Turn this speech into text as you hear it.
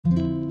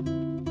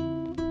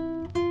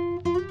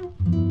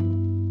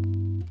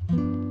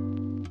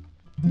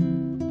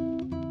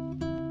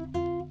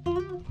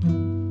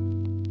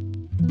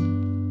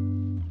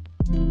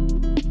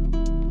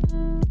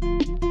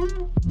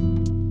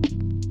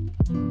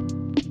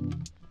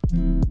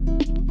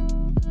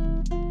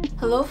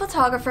Hello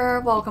photographer,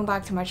 welcome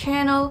back to my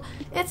channel.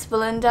 It's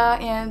Belinda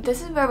and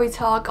this is where we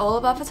talk all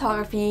about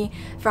photography,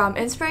 from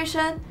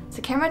inspiration to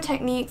camera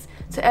techniques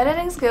to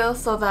editing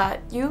skills so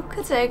that you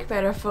could take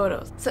better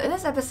photos. So in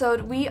this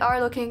episode, we are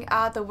looking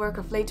at the work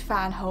of late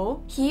Fan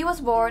Ho. He was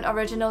born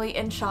originally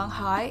in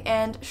Shanghai,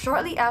 and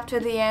shortly after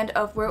the end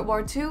of World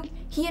War II,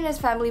 he and his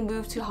family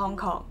moved to Hong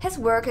Kong. His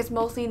work is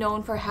mostly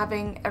known for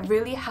having a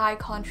really high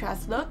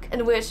contrast look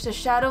in which the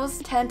shadows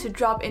tend to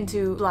drop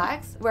into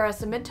blacks, whereas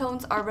the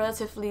midtones are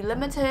relatively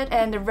limited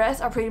and the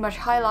rest are pretty much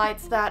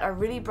highlights that are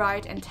really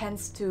bright and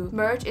tends to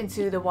merge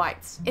into the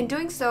whites. In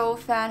doing so,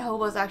 Fan Ho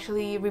was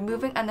actually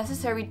removing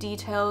unnecessary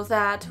details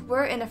that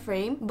were in a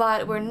frame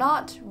but were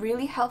not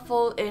really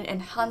helpful in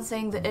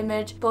enhancing the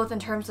image both in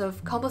terms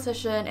of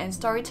composition and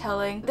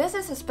storytelling. This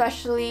is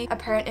especially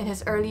apparent in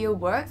his earlier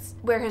works,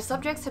 where his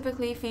subjects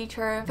typically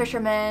feature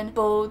fishermen,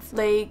 boats,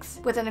 lakes,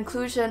 with an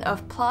inclusion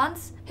of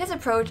plants. His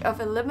approach of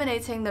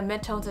eliminating the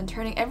midtones and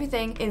turning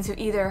everything into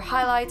either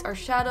highlights or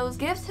shadows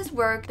gives his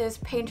work this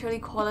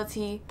painterly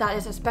quality that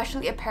is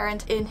especially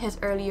apparent in his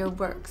earlier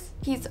works.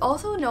 He's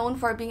also known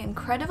for being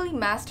incredibly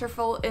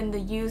masterful in the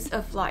use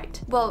of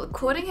light. Well,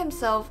 quoting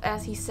himself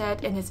as he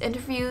said in his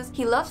interviews,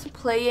 he loves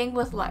playing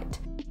with light.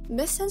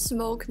 Mist and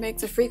smoke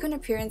makes a frequent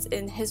appearance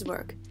in his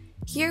work.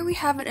 Here we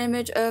have an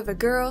image of a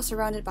girl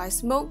surrounded by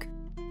smoke.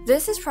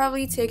 This is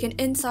probably taken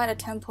inside a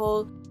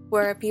temple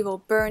where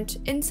people burnt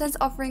incense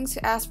offerings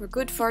to ask for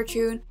good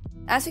fortune,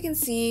 as you can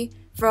see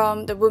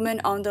from the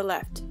woman on the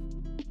left.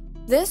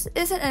 This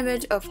is an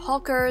image of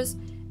hawkers,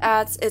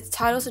 as its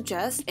title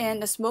suggests,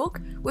 and the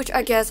smoke, which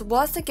I guess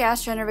was the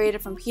gas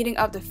generated from heating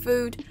up the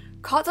food,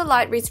 caught the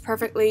light rays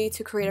perfectly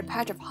to create a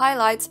patch of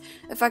highlights,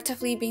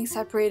 effectively being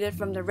separated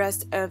from the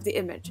rest of the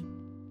image.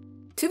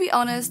 To be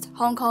honest,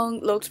 Hong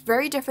Kong looked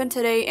very different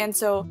today, and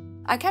so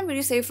I can't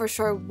really say for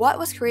sure what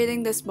was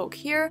creating the smoke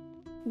here,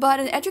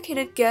 but an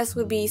educated guess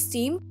would be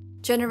steam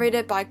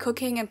generated by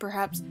cooking and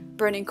perhaps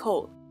burning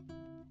coal.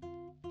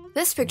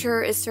 This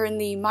picture is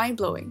certainly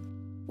mind-blowing.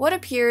 What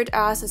appeared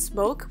as a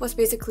smoke was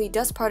basically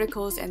dust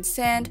particles and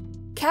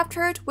sand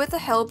captured with the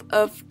help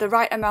of the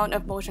right amount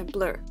of motion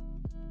blur.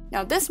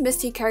 Now this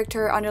misty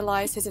character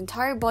underlies his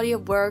entire body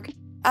of work,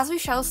 as we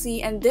shall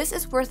see, and this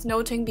is worth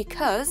noting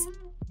because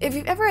if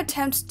you've ever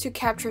attempted to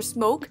capture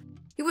smoke,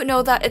 you would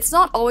know that it's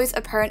not always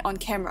apparent on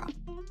camera.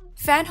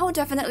 Fan Ho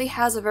definitely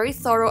has a very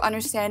thorough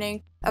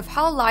understanding of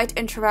how light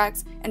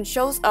interacts and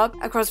shows up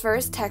across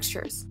various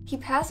textures. He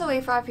passed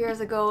away 5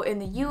 years ago in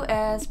the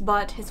US,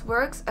 but his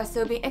works are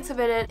still being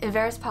exhibited in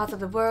various parts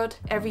of the world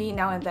every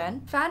now and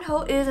then. Fan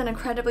Ho is an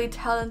incredibly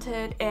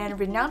talented and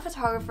renowned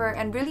photographer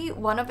and really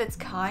one of its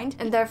kind,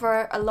 and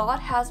therefore a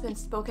lot has been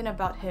spoken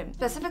about him.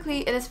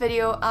 Specifically in this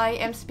video, I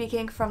am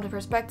speaking from the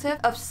perspective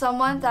of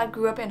someone that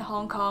grew up in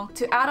Hong Kong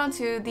to add on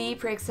to the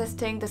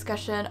pre-existing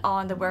discussion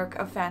on the work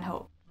of Fan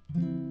Ho.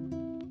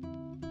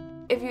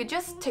 If you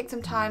just take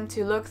some time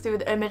to look through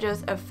the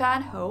images of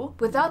Fan Ho,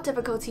 without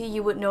difficulty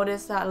you would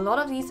notice that a lot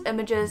of these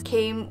images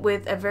came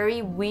with a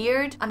very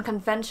weird,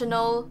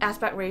 unconventional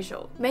aspect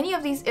ratio. Many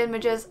of these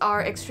images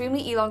are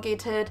extremely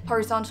elongated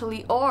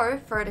horizontally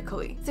or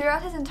vertically.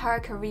 Throughout his entire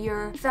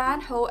career,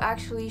 Fan Ho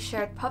actually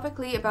shared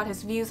publicly about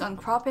his views on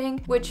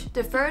cropping, which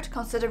differed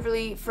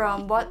considerably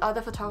from what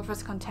other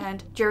photographers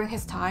contend during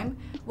his time,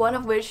 one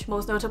of which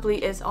most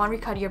notably is Henri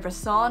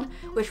Cartier-Bresson,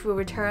 which we'll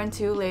return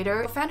to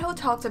later. Fan Ho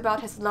talked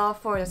about his love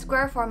for the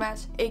square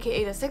format,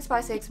 aka the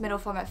 6x6 middle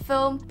format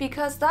film,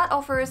 because that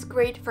offers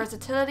great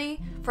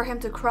versatility for him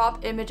to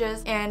crop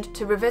images and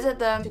to revisit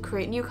them to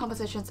create new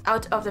compositions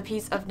out of the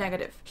piece of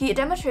negative. He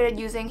demonstrated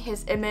using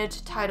his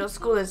image titled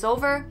 "School is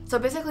Over." So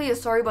basically the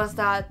story was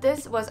that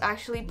this was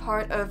actually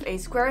part of a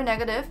square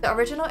negative. The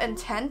original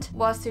intent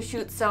was to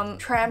shoot some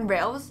tram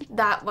rails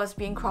that was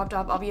being cropped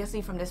up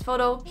obviously from this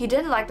photo. He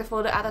didn't like the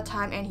photo at the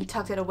time and he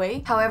tucked it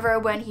away. However,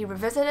 when he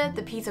revisited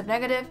the piece of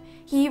negative,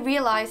 he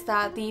realized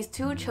that these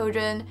two children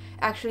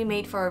actually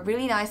made for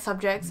really nice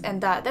subjects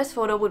and that this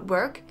photo would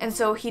work. And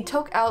so he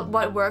took out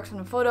what worked from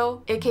the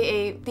photo,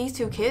 aka these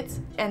two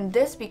kids, and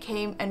this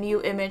became a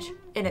new image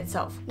in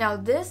itself. Now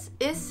this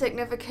is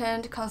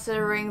significant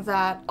considering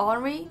that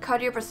Henri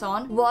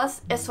Cartier-Bresson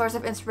was a source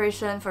of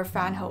inspiration for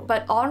Fan Ho.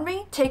 But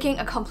Henri, taking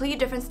a completely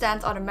different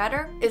stance on the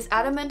matter, is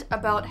adamant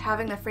about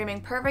having the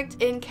framing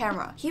perfect in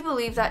camera. He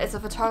believes that it's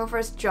a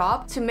photographer's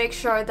job to make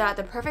sure that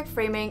the perfect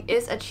framing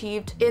is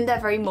achieved in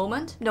that very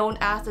moment, known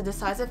as the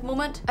decisive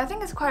moment. I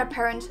think it's quite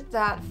apparent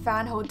that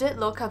Fan Ho did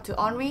look up to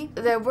Henri.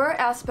 There were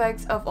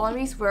aspects of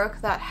Henri's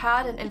work that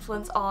had an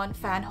influence on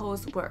Fan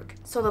Ho's work.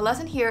 So the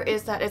lesson here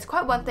is that it's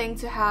quite one thing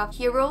to have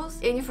heroes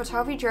in your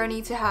photography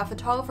journey, to have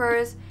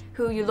photographers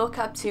who you look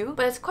up to,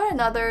 but it's quite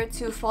another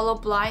to follow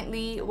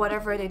blindly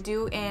whatever they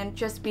do and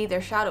just be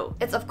their shadow.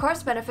 It's of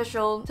course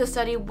beneficial to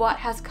study what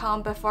has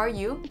come before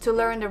you, to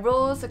learn the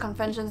rules, the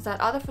conventions that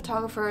other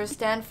photographers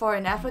stand for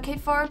and advocate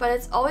for, but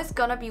it's always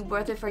gonna be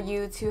worth it for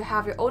you to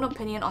have your own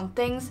opinion on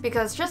things,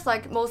 because just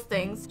like most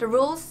things, the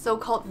rules,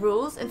 so-called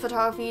rules in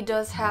photography,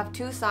 does have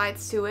two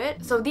sides to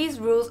it. So these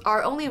rules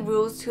are only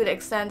rules to the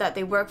extent that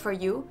they work for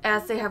you,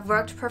 as they have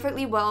worked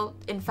perfectly well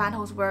in Van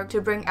Ho's work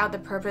to bring out the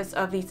purpose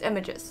of these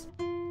images.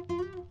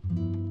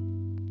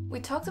 We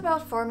talked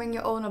about forming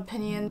your own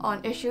opinion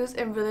on issues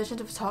in relation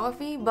to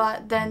photography,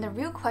 but then the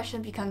real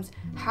question becomes,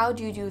 how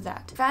do you do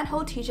that? Van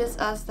Ho teaches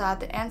us that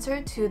the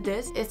answer to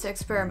this is to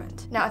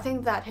experiment. Now, I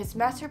think that his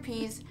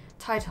masterpiece,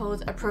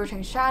 titled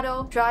Approaching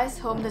Shadow, drives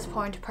home this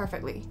point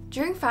perfectly.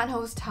 During Van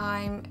Ho's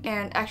time,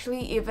 and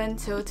actually even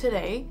till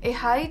today, a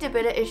highly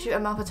debated issue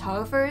among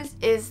photographers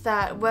is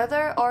that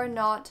whether or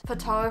not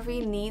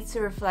photography needs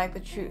to reflect the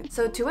truth.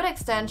 So to what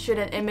extent should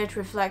an image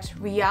reflect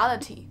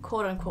reality,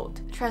 quote unquote?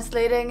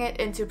 Translating it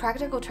into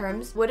practical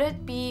terms, would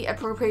it be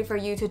appropriate for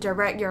you to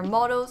direct your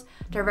models,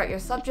 direct your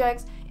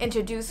subjects,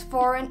 introduce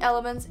foreign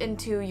elements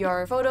into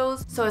your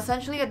photos, so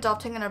essentially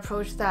adopting an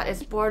approach that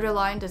is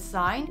borderline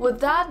design? Would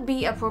that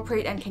be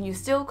appropriate, and can you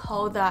still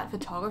call that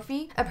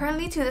photography?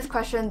 Apparently to this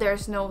question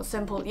there's no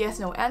simple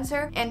yes/no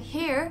answer, and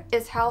here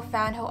is how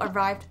Van Ho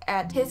arrived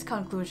at his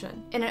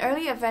conclusion. In an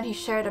early event he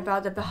shared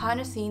about the behind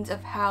the scenes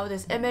of how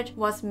this image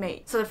was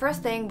made. So the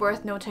first thing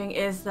worth noting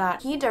is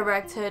that he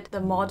directed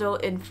the model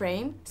in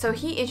frame, so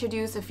he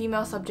introduced a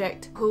female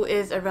subject who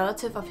is a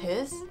relative of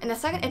his. And the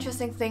second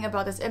interesting thing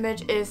about this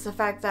image is the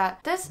fact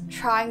that this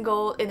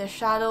triangle in the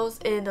shadows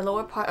in the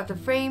lower part of the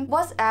frame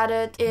was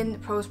added in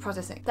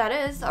post-processing. That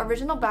is, the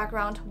original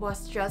background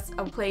was just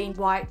a plain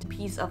white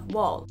piece of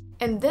wall.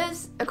 And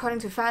this, according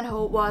to Van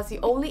Ho, was the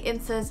only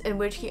instance in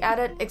which he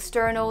added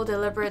external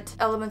deliberate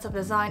elements of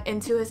design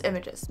into his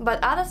images.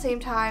 But at the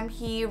same time,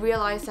 he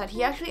realized that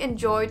he actually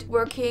enjoyed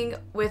working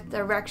with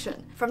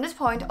direction. From this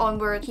point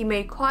onward, he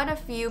made quite a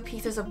few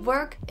pieces of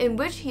work in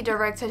which he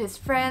directed his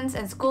friends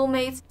and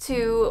schoolmates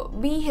to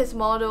be his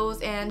models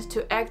and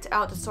to act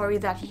out the story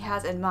that he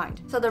has in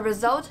mind. So the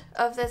result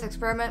of this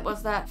experiment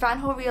was that Van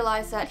Ho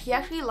realized that he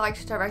actually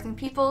liked directing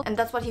people, and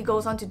that's what he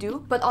goes on to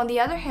do. But on the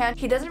other hand,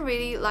 he doesn't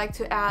really like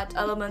to add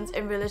elements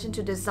in relation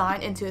to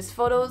design into his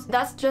photos.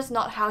 That's just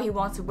not how he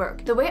wants to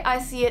work. The way I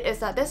see it is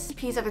that this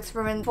piece of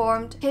experiment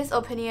formed his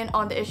opinion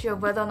on the issue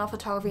of whether or not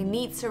photography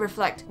needs to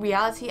reflect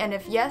reality, and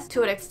if yes,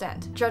 to what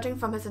extent. Judging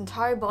from his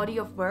entire body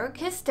of work,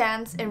 his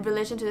stance in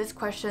relation to this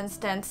question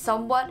stands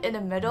somewhat in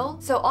the middle.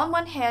 So on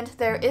one hand,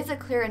 there is a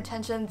clear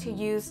intention to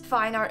use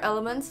fine art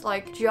elements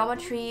like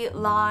geometry,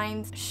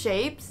 lines,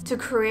 shapes to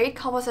create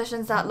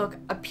compositions that look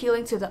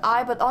appealing to the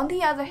eye, but on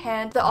the other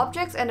hand, the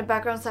objects and the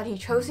backgrounds that he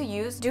chose to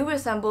use do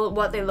resemble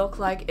what they look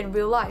like in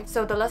real life.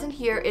 So the lesson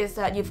here is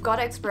that you've got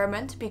to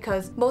experiment,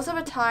 because most of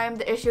the time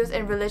the issues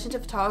in relation to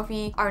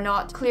photography are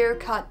not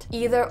clear-cut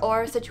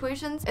either-or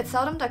situations. It's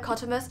seldom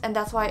dichotomous, and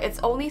that's why it's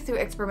only through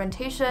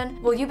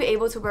experimentation will you be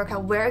able to work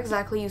out where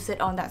exactly you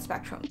sit on that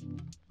spectrum.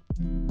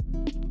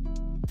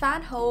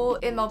 Van Ho,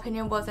 in my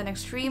opinion, was an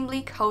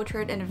extremely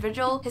cultured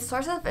individual. His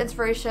sources of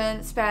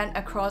inspiration span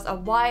across a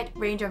wide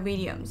range of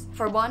mediums.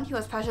 For one, he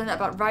was passionate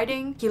about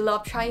writing, he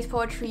loved Chinese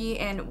poetry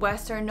and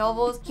Western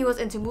novels, he was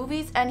into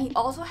movies, and he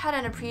also had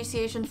an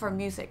appreciation for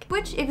music,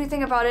 which, if you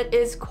think about it,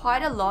 is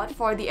quite a lot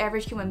for the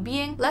average human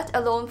being, let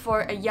alone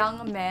for a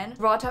young man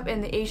brought up in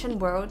the Asian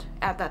world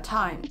at that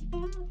time.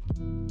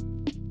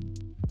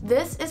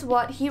 This is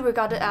what he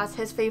regarded as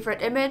his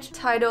favorite image,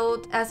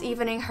 titled As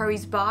Evening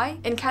Hurries By.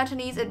 In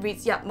Cantonese, it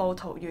reads Yap Mo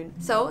To Yun.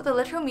 So the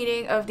literal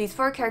meaning of these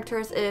four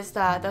characters is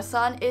that the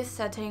sun is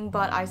setting,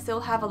 but I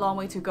still have a long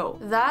way to go.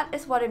 That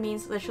is what it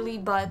means literally,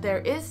 but there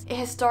is a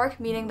historic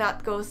meaning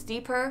that goes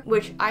deeper,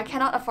 which I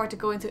cannot afford to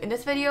go into in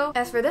this video.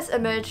 As for this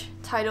image,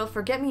 titled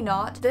Forget Me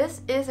Not,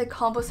 this is a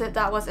composite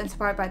that was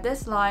inspired by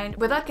this line.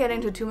 Without getting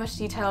into too much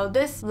detail,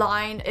 this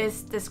line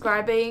is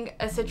describing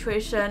a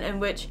situation in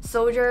which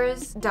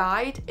soldiers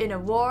died in a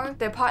war.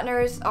 Their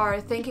partners are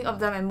thinking of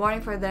them and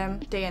mourning for them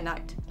day and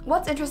night.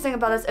 What's interesting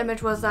about this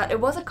image was that it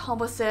was a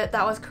composite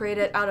that was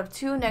created out of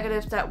two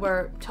negatives that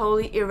were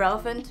totally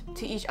irrelevant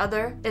to each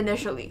other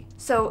initially.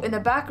 So in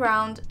the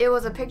background, it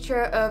was a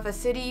picture of a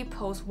city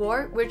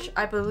post-war, which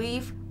I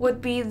believe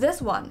would be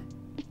this one,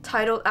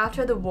 titled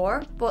After the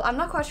War. Well, I'm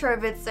not quite sure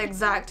if it's the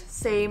exact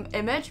same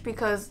image,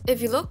 because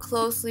if you look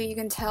closely, you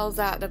can tell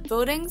that the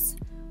buildings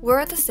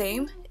were the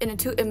same in the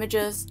two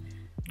images,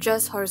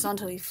 just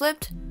horizontally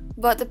flipped,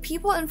 but the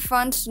people in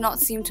front do not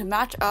seem to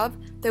match up.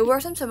 There were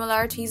some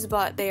similarities,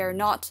 but they are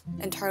not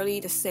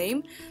entirely the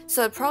same,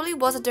 so it probably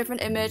was a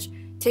different image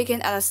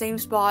taken at the same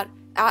spot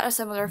at a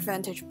similar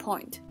vantage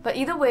point. But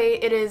either way,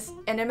 it is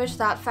an image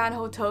that Van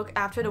Ho took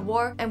after the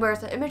war, and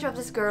whereas the image of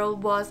this girl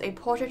was a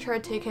portraiture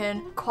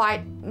taken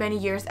quite many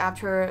years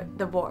after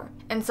the war.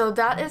 And so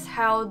that is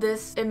how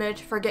this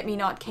image, Forget Me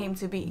Not, came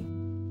to be.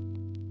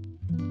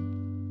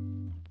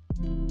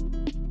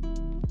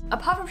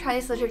 Apart from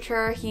Chinese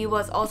literature, he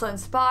was also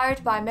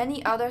inspired by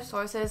many other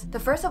sources, the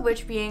first of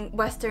which being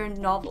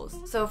Western novels.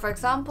 So for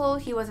example,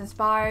 he was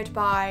inspired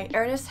by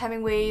Ernest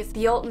Hemingway's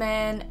The Old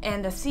Man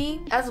and the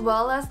Sea, as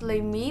well as Les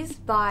Mis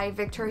by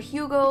Victor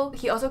Hugo.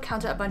 He also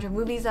counted a bunch of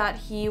movies that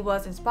he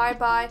was inspired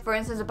by, for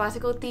instance, The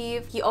Bicycle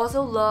Thief. He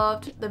also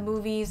loved the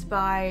movies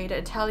by the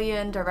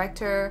Italian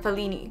director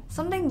Fellini.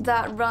 Something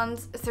that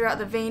runs throughout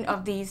the vein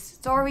of these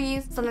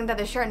stories, something that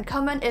they share in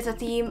common, is a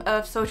theme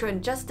of social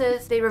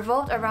injustice. They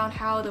revolved around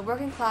how the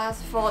working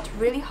class fought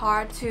really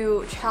hard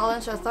to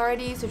challenge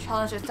authorities, to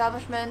challenge the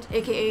establishment,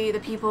 aka the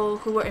people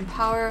who were in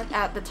power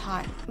at the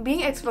time.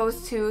 Being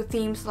exposed to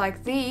themes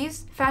like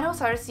these, Fan Ho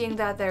started seeing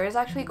that there is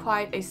actually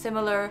quite a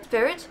similar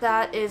spirit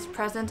that is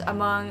present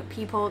among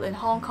people in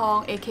Hong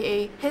Kong,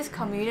 aka his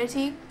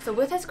community. So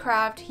with his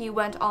craft, he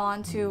went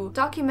on to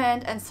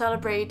document and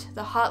celebrate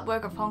the hard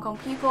work of Hong Kong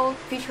people,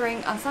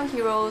 featuring unsung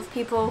heroes,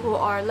 people who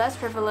are less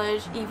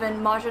privileged,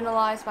 even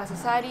marginalized by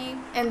society.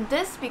 And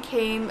this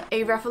became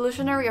a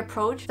revolutionary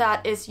approach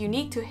that is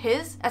unique to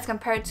his as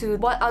compared to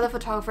what other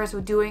photographers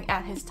were doing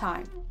at his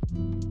time.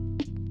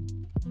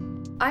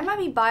 I might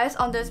be biased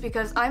on this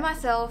because I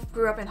myself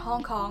grew up in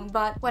Hong Kong,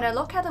 but when I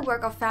look at the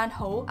work of Fan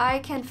Ho, I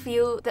can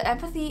feel the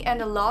empathy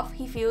and the love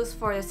he feels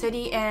for the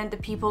city and the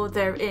people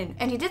therein.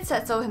 And he did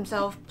say so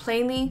himself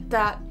plainly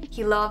that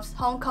he loves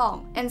Hong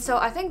Kong. And so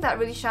I think that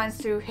really shines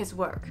through his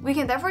work. We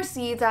can therefore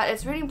see that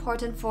it's really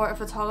important for a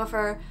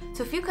photographer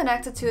to feel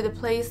connected to the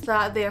place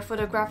that they are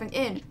photographing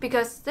in,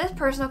 because this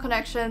personal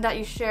connection that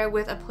you share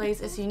with a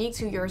place is unique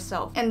to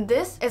yourself. And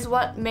this is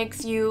what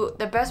makes you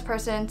the best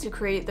person to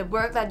create the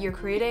work that you're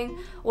creating,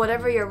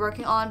 whatever you're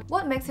working on.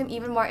 What makes him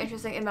even more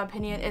interesting in my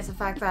opinion is the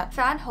fact that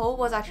Fan Ho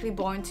was actually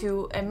born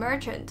to a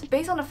merchant,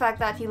 based on the fact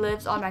that he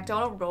lives on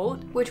McDonald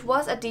Road, which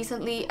was a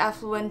decently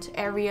affluent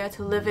area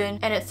to live in,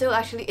 and it still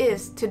actually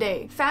is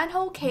today. Fan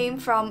Ho came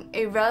from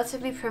a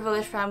relatively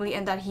privileged family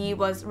in that he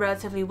was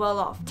relatively well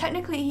off.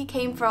 Technically, he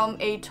came from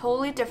a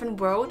totally different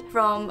world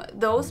from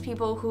those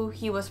people who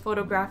he was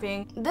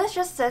photographing. This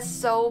just says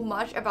so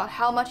much about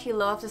how much he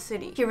loves the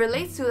city. He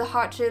relates to the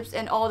hardships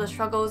and all the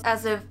struggles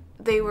as if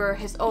they were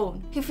his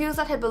own. He feels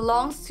that he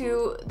belongs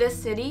to this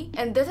city,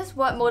 and this is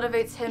what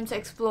motivates him to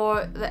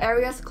explore the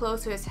areas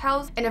close to his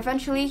house, and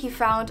eventually he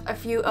found a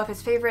few of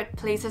his favorite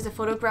places to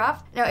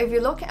photograph. Now if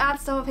you look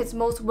at some of his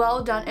most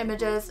well done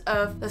images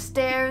of the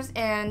stairs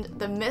and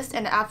the mist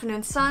and the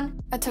afternoon sun,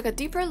 I took a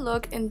deeper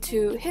look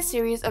into his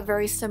series of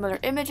very similar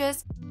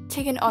images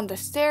taken on the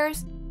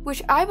stairs,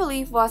 which I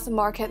believe was the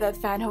market that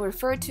Fan Ho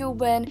referred to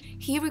when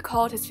he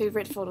recalled his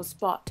favorite photo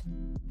spot.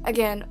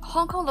 Again,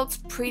 Hong Kong looks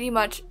pretty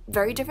much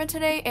very different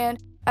today, and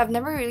I've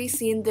never really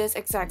seen this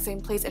exact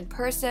same place in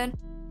person,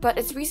 but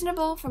it's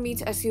reasonable for me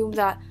to assume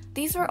that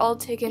these were all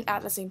taken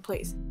at the same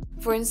place.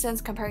 For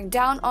instance, comparing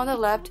down on the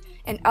left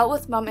and out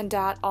with mom and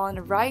dad on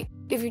the right,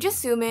 if you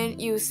just zoom in,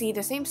 you see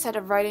the same set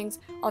of writings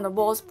on the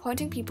walls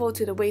pointing people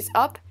to the ways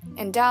up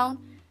and down.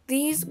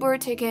 These were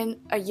taken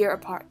a year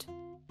apart.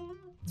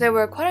 There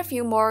were quite a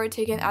few more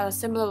taken at a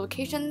similar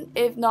location,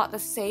 if not the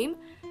same.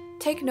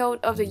 Take note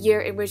of the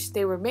year in which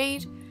they were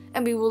made,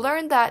 and we will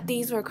learn that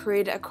these were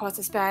created across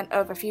the span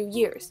of a few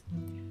years.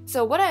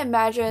 So what I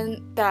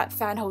imagine that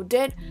Fan Ho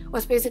did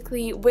was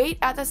basically wait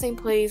at the same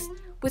place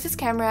with his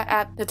camera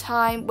at the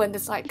time when the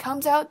slide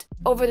comes out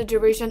over the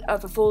duration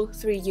of a full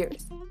 3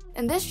 years.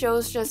 And this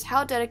shows just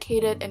how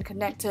dedicated and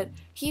connected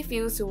he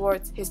feels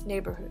towards his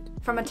neighborhood.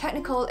 From a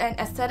technical and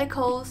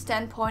aesthetical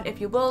standpoint,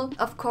 if you will,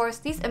 of course,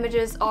 these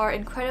images are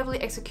incredibly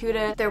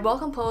executed, they're well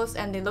composed,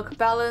 and they look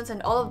balanced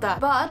and all of that.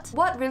 But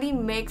what really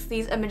makes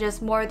these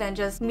images more than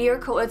just mere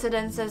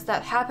coincidences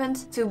that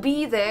happened to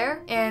be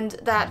there and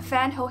that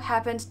Fan Ho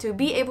happened to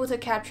be able to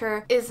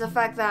capture is the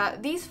fact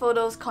that these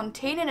photos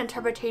contain an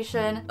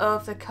interpretation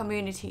of the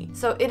community.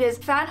 So it is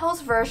Fan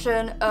Ho's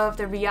version of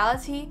the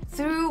reality.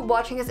 Through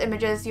watching his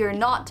images, you're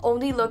not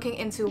only looking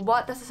into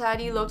what the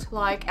society looked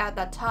like at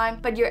that time,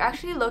 but you're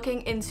actually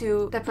looking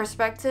into the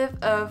perspective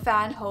of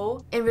Fan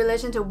Ho in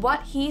relation to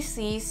what he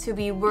sees to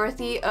be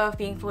worthy of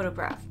being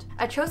photographed.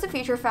 I chose to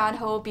feature Fan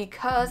Ho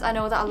because I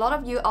know that a lot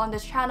of you on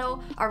this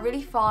channel are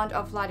really fond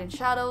of light and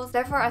shadows.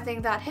 Therefore, I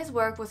think that his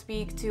work will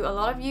speak to a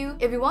lot of you.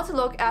 If you want to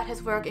look at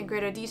his work in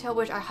greater detail,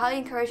 which I highly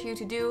encourage you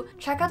to do,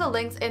 check out the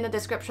links in the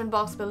description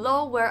box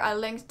below where I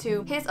linked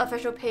to his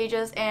official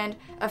pages and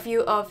a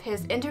few of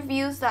his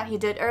interviews that he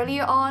did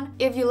earlier on.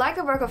 If you like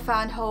the work of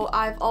Fan Ho,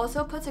 I've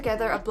also put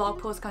together a blog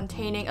post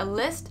containing a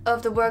list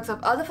of the works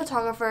of other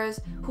photographers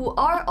who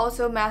are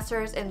also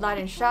masters in light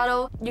and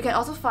shadow. You can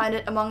also find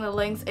it among the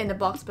links in the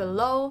box below.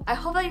 I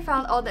hope that you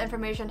found all the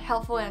information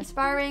helpful and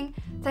inspiring.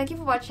 Thank you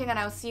for watching, and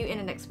I will see you in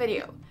the next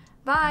video.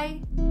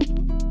 Bye!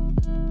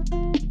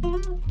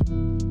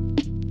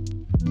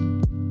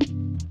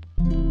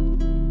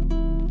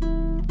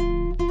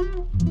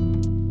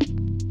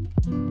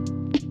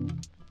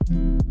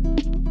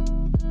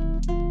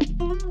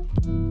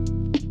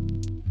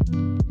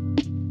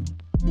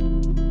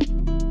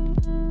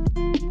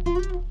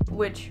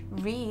 Which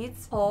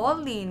reads 可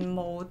憐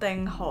無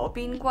定河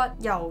邊骨，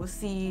猶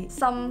是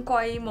深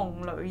閨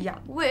夢裏人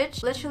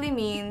which literally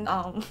means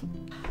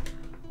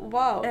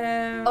wow.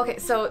 Okay,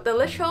 so the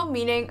literal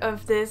meaning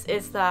of this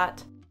is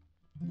that